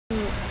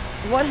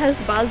What has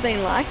the buzz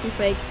been like this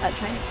week at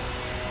training?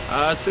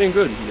 It's been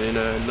good.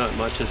 Not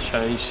much has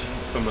changed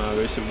from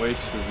recent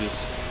weeks. We've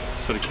just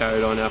sort of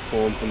carried on our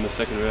form from the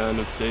second round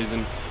of the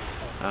season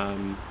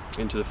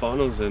into the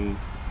finals, and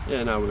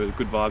yeah, no, we're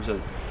good vibes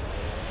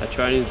at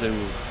trainings, and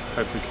we'll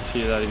hopefully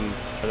continue that in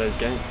Saturday's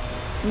game.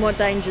 And what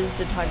dangers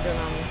did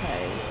Tuggeranong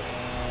pose?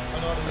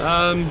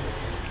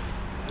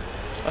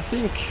 I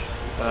think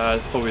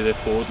probably their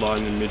forward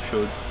line and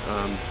midfield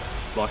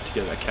like to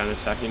get that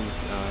counter-attacking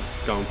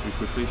going pretty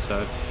quickly.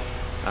 So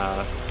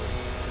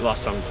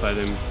last time we played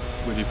them,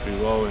 we did pretty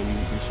well,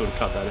 and we sort of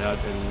cut that out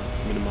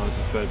and minimised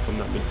the threat from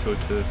that midfield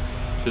to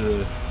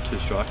the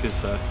strikers.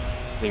 So I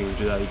think if we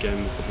do that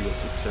again, we'll probably get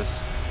success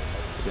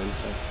again.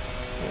 So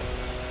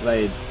yeah. Are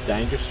they a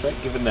dangerous threat,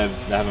 given they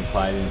haven't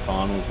played in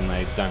finals and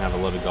they don't have a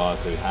lot of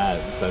guys who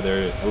have, so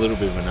they're a little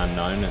bit of an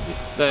unknown at this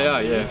time? They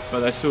are, yeah, but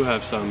they still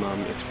have some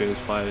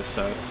experienced players,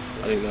 so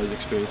I think those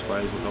experienced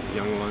players will help the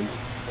younger ones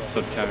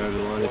sort of carry over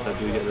the line if they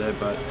do get there.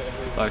 But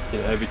like, you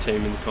know, every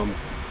team in the comp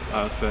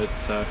are a threat,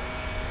 so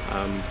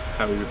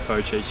how we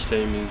approach each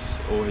team is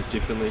always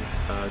differently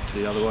to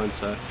the other one.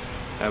 So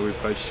how we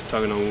approach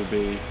Tuggeranong will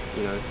be,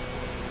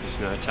 just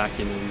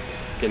attacking and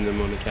getting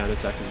them on the counter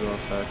attack as well.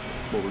 So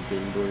what we've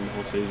been doing the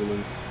whole season,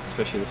 and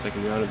especially in the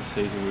second round of the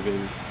season, we've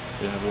been,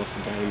 haven't lost a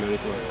game or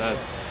anything like that.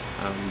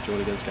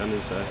 Drawn against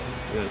Gunners, so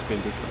it's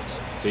been good for us.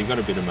 So you've got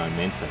a bit of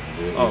momentum.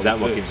 Is that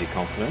what gives you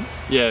confidence?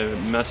 Yeah,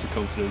 massive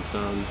confidence,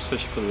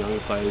 especially for the younger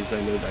players.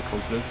 They need that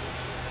confidence.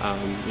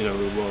 We're a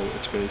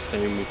well-experienced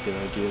team with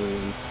Deakin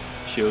and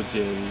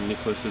Shieldsy and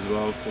Nicholas as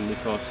well, and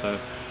Nikos. So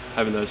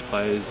having those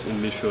players in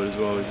midfield as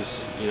well is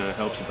just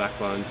helps the back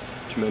line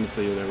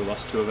tremendously. We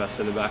lost two of our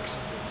centre backs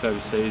to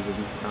overseas,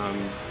 and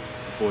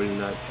avoiding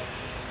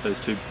those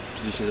two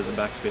positions at the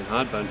back's been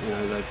hard. But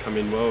they've come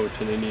in well.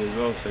 Tanini as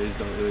well, so he's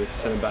not really a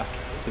centre back.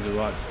 He's a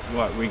right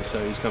wing,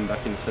 so he's come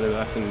back in centre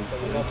back and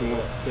he's doing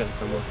well. Yeah,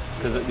 done well.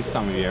 Because at this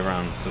time of year,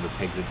 everyone sort of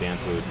pegs it down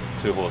to a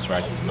two-horse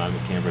race at the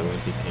moment. Canberra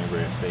Olympic,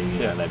 Canberra FC.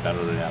 They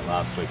battled it out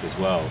last week as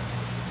well.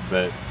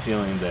 But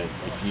feeling that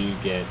if you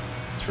get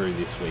through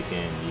this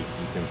weekend, you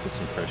can put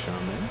some pressure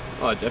on them?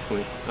 Oh,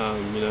 definitely.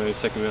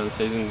 Second round of the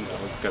season,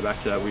 I'll go back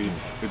to that. We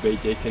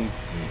beat Deakin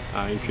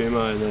in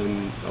Kuma, and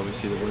then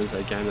obviously the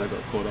Wednesday game they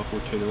got caught off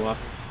with 2-0 up.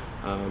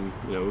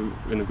 We're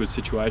in a good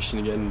situation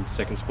again,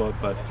 second spot,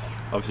 but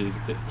obviously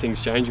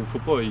things change in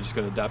football. You just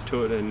got to adapt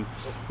to it. And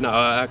no,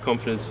 our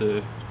confidence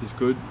is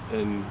good,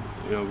 and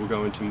we'll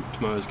go into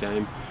tomorrow's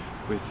game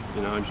with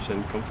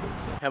 100% confidence.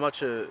 So.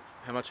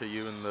 How much are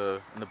you and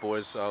the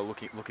boys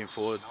looking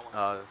forward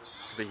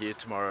to be here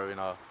tomorrow in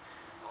a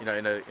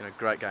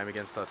great game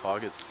against our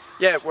Tigers?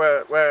 Yeah,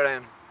 we're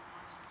delighted.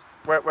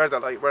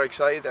 We're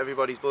excited.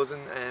 Everybody's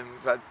buzzing.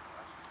 We've had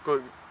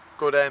good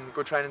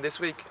training this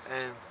week,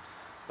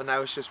 but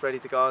now it's just ready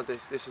to go.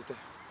 This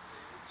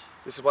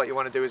is what you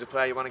want to do as a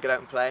player. You want to get out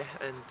and play.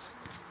 And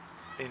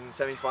in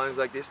semi-finals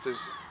like this,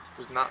 there's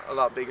not a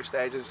lot bigger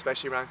stages,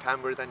 especially around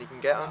Canberra, than you can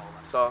get on.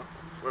 So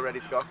we're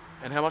ready to go.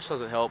 And how much does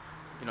it help?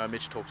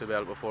 Mitch talked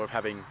about it before, of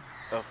having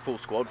a full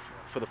squad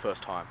for the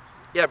first time.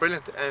 Yeah,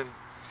 brilliant.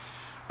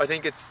 I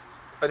think it's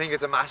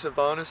a massive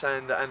bonus,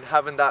 and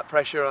having that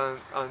pressure on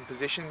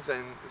positions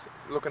and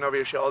looking over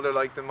your shoulder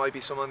like there might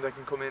be someone that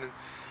can come in and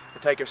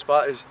take your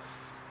spot is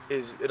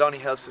it only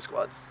helps the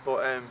squad.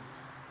 But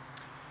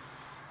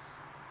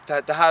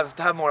to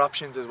have more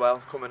options as well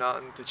coming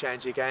on to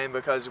change the game,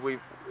 because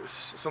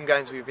some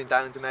games we've been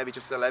down to maybe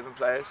just 11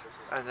 players,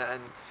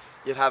 and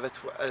you'd have a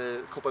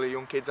couple of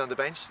young kids on the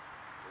bench.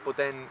 But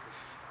then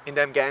in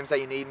them games that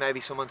you need maybe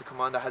someone to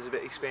come on that has a bit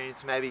of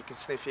experience, maybe can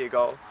sniff you a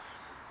goal,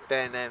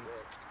 then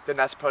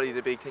that's probably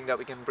the big thing, that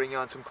we can bring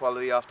on some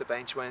quality off the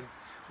bench when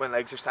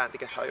legs are starting to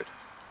get tired.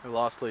 And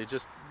lastly,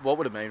 just what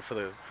would it mean for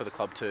the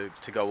club to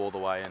go all the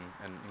way and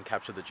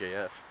capture the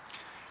GF?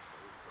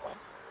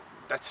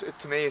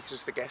 To me, it's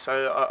just a guess.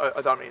 I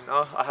don't really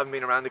know. I haven't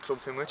been around the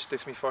club too much.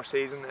 This is my first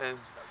season,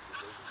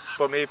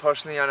 but me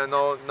personally, and I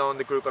know knowing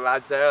the group of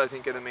lads there, I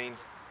think it'll mean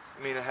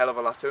a hell of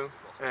a lot to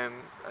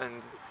them.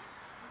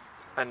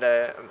 And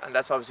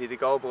that's obviously the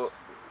goal, but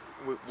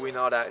we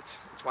know that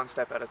it's one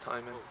step at a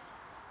time, and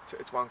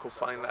it's one cup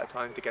final at a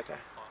time to get there.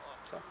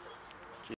 So.